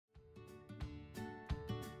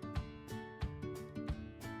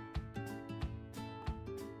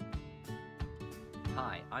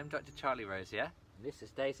Hi, I'm Dr. Charlie Rosier, and this is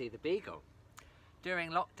Daisy the Beagle. During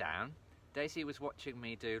lockdown, Daisy was watching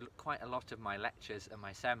me do quite a lot of my lectures and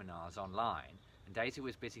my seminars online, and Daisy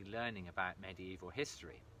was busy learning about medieval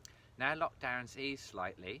history. Now lockdown's eased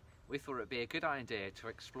slightly, we thought it would be a good idea to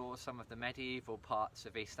explore some of the medieval parts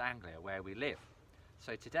of East Anglia where we live.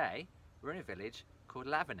 So today, we're in a village called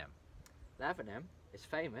Lavenham. Lavenham is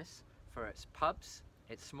famous for its pubs,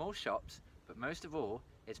 its small shops, but most of all,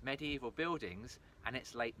 its medieval buildings and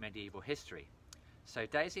its late medieval history. So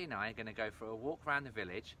Daisy and I are going to go for a walk around the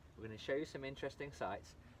village. We're going to show you some interesting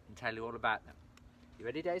sights and tell you all about them. You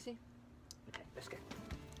ready, Daisy? Okay, let's go.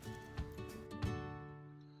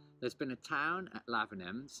 There's been a town at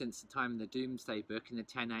Lavenham since the time of the Domesday Book in the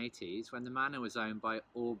 1080s, when the manor was owned by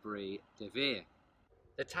Aubrey de Vere.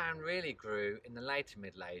 The town really grew in the later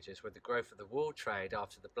Middle Ages with the growth of the wool trade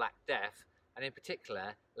after the Black Death, and in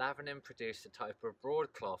particular, Lavenham produced a type of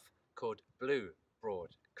broadcloth called blue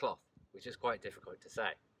broadcloth, which is quite difficult to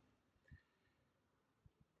say.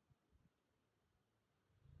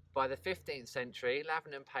 By the 15th century,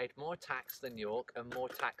 Lavenham paid more tax than York and more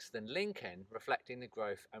tax than Lincoln, reflecting the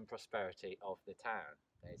growth and prosperity of the town.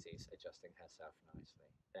 Daisy's adjusting herself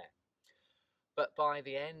nicely there. But by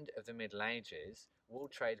the end of the Middle Ages, wool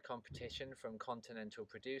trade competition from continental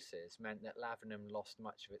producers meant that Lavenham lost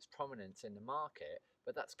much of its prominence in the market,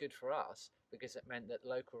 but that's good for us because it meant that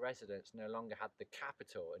local residents no longer had the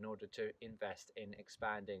capital in order to invest in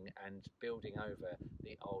expanding and building over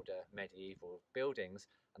the older medieval buildings,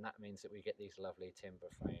 and that means that we get these lovely timber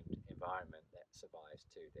framed environment that survives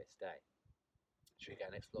to this day. Should we go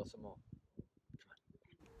and explore some more?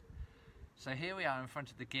 So here we are in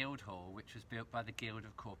front of the Guildhall, which was built by the Guild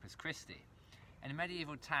of Corpus Christi. In a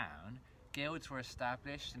medieval town, guilds were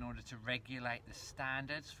established in order to regulate the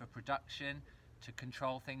standards for production, to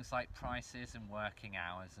control things like prices and working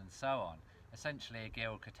hours and so on. Essentially, a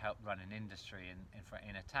guild could help run an industry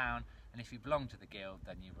in a town, and if you belonged to the guild,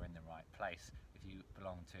 then you were in the right place if you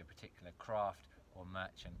belonged to a particular craft or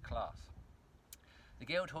merchant class. The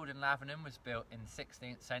Guildhall in Lavenham was built in the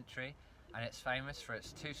 16th century, and it's famous for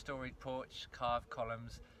its two-storied porch, carved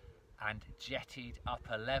columns and jettied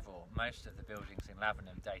upper level. Most of the buildings in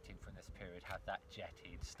Lavenham dating from this period have that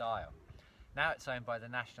jettied style. Now it's owned by the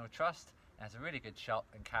National Trust and has a really good shop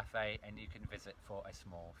and cafe, and you can visit for a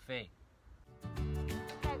small fee.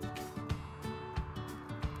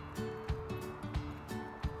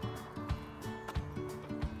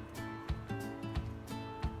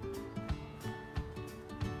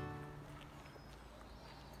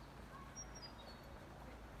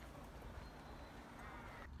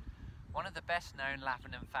 One of the best known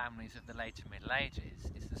Lavenham families of the later Middle Ages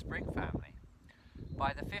is the Spring family.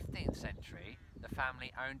 By the 15th century, the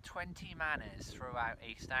family owned 20 manors throughout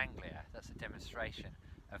East Anglia. That's a demonstration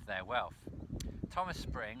of their wealth. Thomas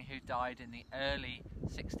Spring, who died in the early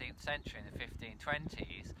 16th century in the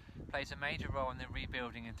 1520s, plays a major role in the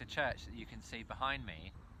rebuilding of the church that you can see behind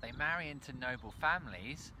me. They marry into noble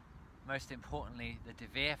families, most importantly the de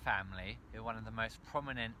Vere family, who are one of the most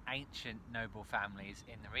prominent ancient noble families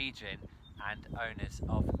in the region and owners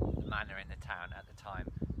of the manor in the town at the time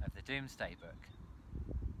of the Domesday Book.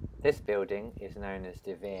 This building is known as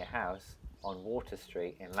De Vere House on Water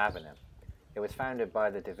Street in Lavenham. It was founded by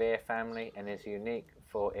the de Vere family and is unique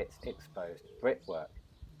for its exposed brickwork.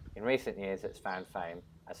 In recent years it's found fame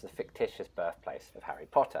as the fictitious birthplace of Harry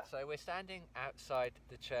Potter. So we're standing outside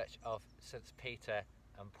the church of St. Peter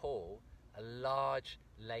and Paul, a large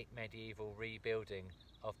late medieval rebuilding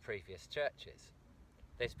of previous churches.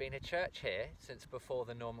 There's been a church here since before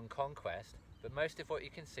the Norman conquest, but most of what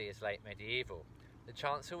you can see is late medieval. The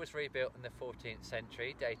chancel was rebuilt in the 14th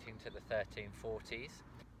century, dating to the 1340s,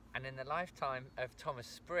 and in the lifetime of Thomas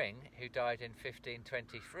Spring, who died in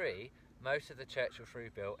 1523, most of the church was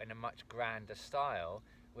rebuilt in a much grander style,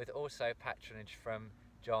 with also patronage from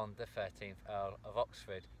John the 13th Earl of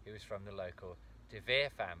Oxford, who was from the local de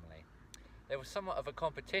Vere family. There was somewhat of a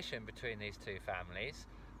competition between these two families.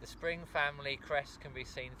 The Spring family crest can be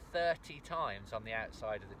seen 30 times on the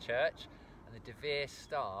outside of the church, and the de Vere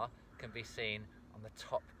star can be seen on the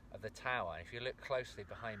top of the tower. And if you look closely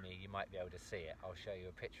behind me, you might be able to see it. I'll show you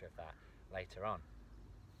a picture of that later on.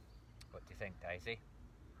 What do you think, Daisy?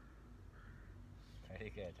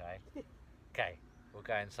 Pretty good, eh? Okay, we'll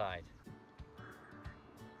go inside.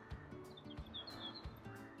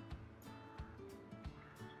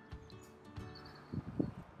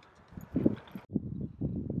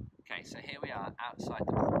 Okay, so here we are outside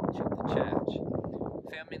the porch of the church.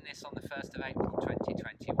 Filming this on the 1st of April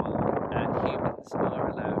 2021, and humans are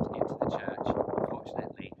allowed into the church.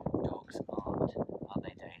 Unfortunately, dogs aren't, are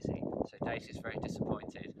they, Daisy? So Daisy's very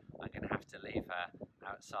disappointed. I'm going to have to leave her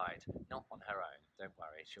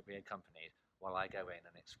shall be accompanied while I go in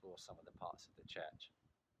and explore some of the parts of the church.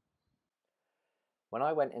 When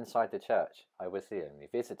I went inside the church, I was the only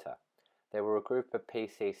visitor. There were a group of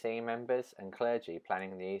PCC members and clergy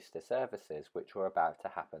planning the Easter services which were about to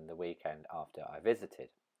happen the weekend after I visited.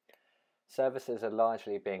 Services are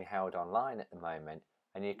largely being held online at the moment,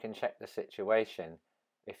 and you can check the situation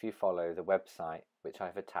if you follow the website which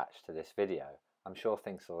I've attached to this video. I'm sure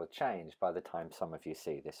things will have changed by the time some of you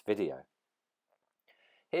see this video.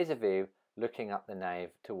 Here's a view looking up the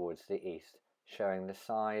nave towards the east, showing the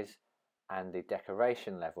size and the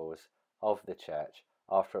decoration levels of the church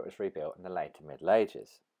after it was rebuilt in the later Middle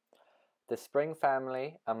Ages. The Spring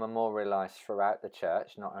family are memorialised throughout the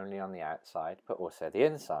church, not only on the outside but also the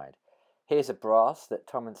inside. Here's a brass that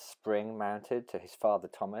Thomas Spring mounted to his father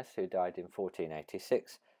Thomas, who died in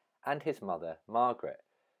 1486, and his mother Margaret,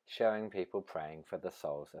 showing people praying for the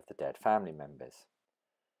souls of the dead family members.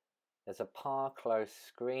 There's a par-close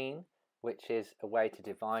screen, which is a way to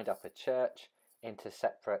divide up a church into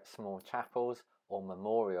separate small chapels or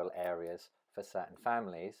memorial areas for certain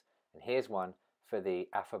families, and here's one for the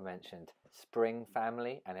aforementioned Spring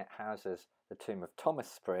family, and it houses the tomb of Thomas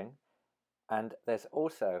Spring. And there's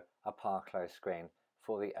also a par-close screen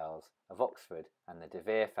for the Earls of Oxford and the De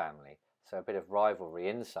Vere family, so a bit of rivalry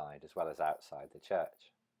inside as well as outside the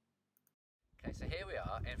church. Okay, so here we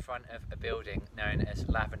are in front of a building known as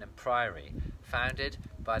Lavenham Priory, founded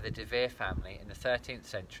by the De Vere family in the 13th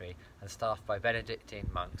century and staffed by Benedictine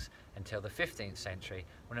monks until the 15th century,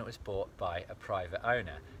 when it was bought by a private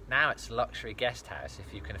owner. Now it's a luxury guest house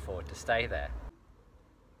if you can afford to stay there.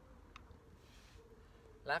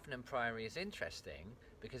 Lavenham Priory is interesting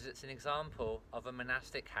because it's an example of a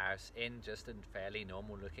monastic house in just a fairly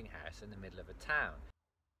normal looking house in the middle of a town.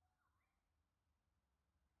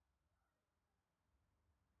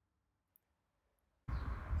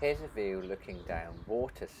 Here's a view looking down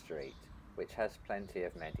Water Street, which has plenty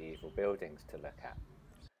of medieval buildings to look at.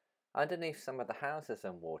 Underneath some of the houses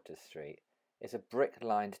on Water Street is a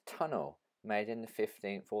brick-lined tunnel made in the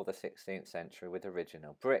 15th or the 16th century with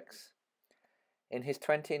original bricks. In his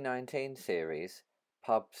 2019 series,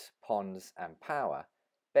 Pubs, Ponds and Power,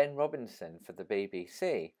 Ben Robinson for the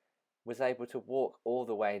BBC was able to walk all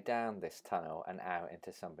the way down this tunnel and out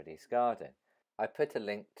into somebody's garden. I put a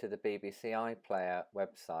link to the BBC iPlayer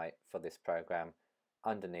website for this programme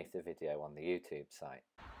underneath the video on the YouTube site.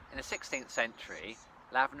 In the 16th century,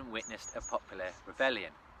 Lavenham witnessed a popular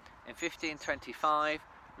rebellion. In 1525,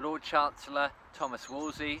 Lord Chancellor Thomas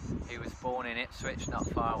Wolsey, who was born in Ipswich, not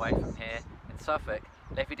far away from here, in Suffolk,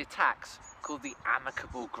 levied a tax called the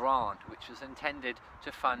Amicable Grant, which was intended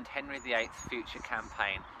to fund Henry VIII's future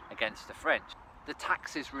campaign against the French. The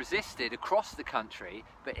tax is resisted across the country,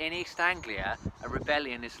 but in East Anglia, a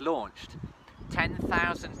rebellion is launched.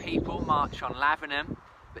 10,000 people march on Lavenham,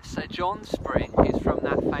 but Sir John Spring, who's from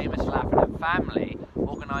that famous Lavenham family,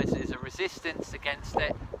 organises a resistance against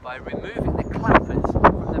it by removing the clappers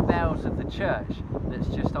from the bells of the church that's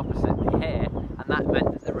just opposite me here, and that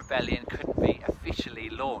meant that the rebellion couldn't be officially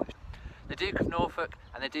launched. The Duke of Norfolk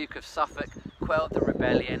and the Duke of Suffolk quelled the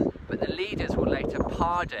rebellion, but the leaders were later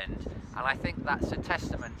pardoned, and I think that's a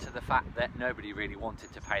testament to the fact that nobody really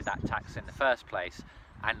wanted to pay that tax in the first place,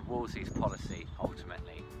 and Wolsey's policy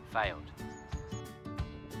ultimately failed.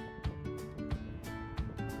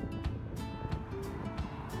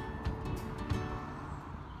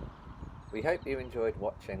 We hope you enjoyed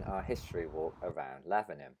watching our history walk around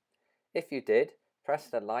Lavenham. If you did, press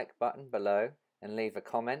the like button below and leave a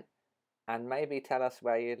comment, and maybe tell us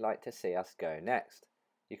where you'd like to see us go next.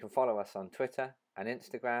 You can follow us on Twitter and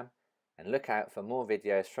Instagram, and look out for more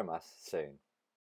videos from us soon.